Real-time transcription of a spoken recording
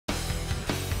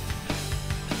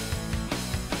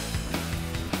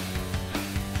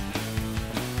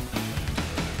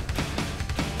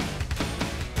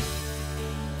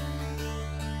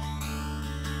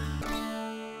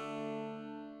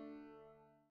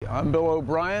I'm Bill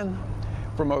O'Brien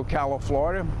from Ocala,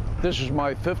 Florida. This is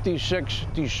my 56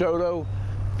 DeSoto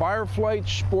Fireflite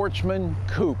Sportsman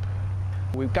Coupe.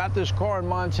 We've got this car in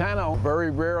Montana, a very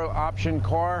rare option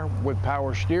car with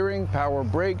power steering, power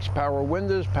brakes, power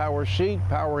windows, power seat,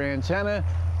 power antenna,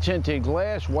 tinted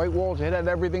glass, white walls. It had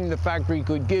everything the factory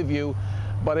could give you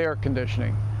but air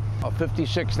conditioning. A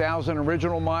 56,000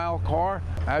 original mile car,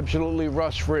 absolutely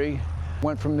rust-free.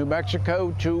 Went from New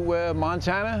Mexico to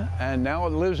Montana, and now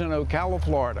it lives in Ocala,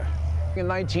 Florida. In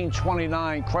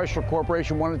 1929, Chrysler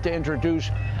Corporation wanted to introduce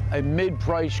a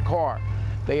mid-price car.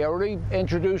 They already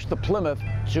introduced the Plymouth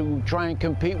to try and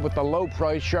compete with the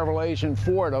low-price Chevrolets and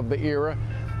Ford of the era,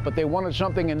 but they wanted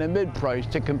something in the mid-price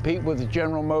to compete with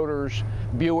General Motors,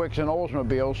 Buicks, and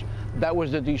Oldsmobiles. That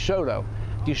was the DeSoto.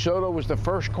 DeSoto was the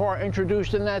first car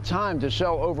introduced in that time to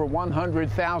sell over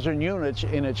 100,000 units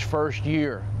in its first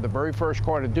year. The very first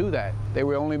car to do that. They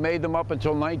only made them up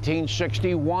until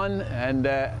 1961, and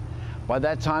by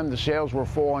that time the sales were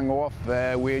falling off.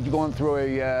 We had gone through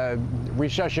a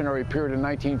recessionary period in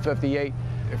 1958.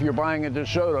 If you're buying a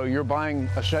DeSoto, you're buying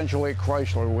essentially a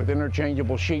Chrysler with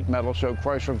interchangeable sheet metal, so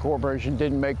Chrysler Corporation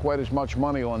didn't make quite as much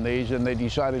money on these, and they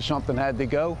decided something had to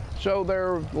go. So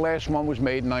their last one was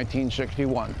made in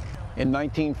 1961. In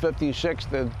 1956,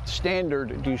 the standard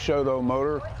DeSoto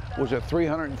motor was a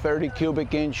 330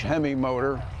 cubic inch Hemi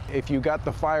motor. If you got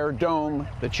the Fire Dome,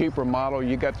 the cheaper model,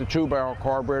 you got the 2-barrel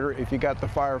carburetor. If you got the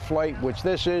Fireflite, which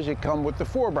this is, it comes with the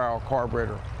 4-barrel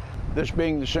carburetor. This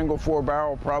being the single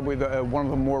 4-barrel, probably one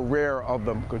of the more rare of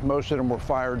them, because most of them were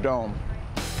Fire Dome.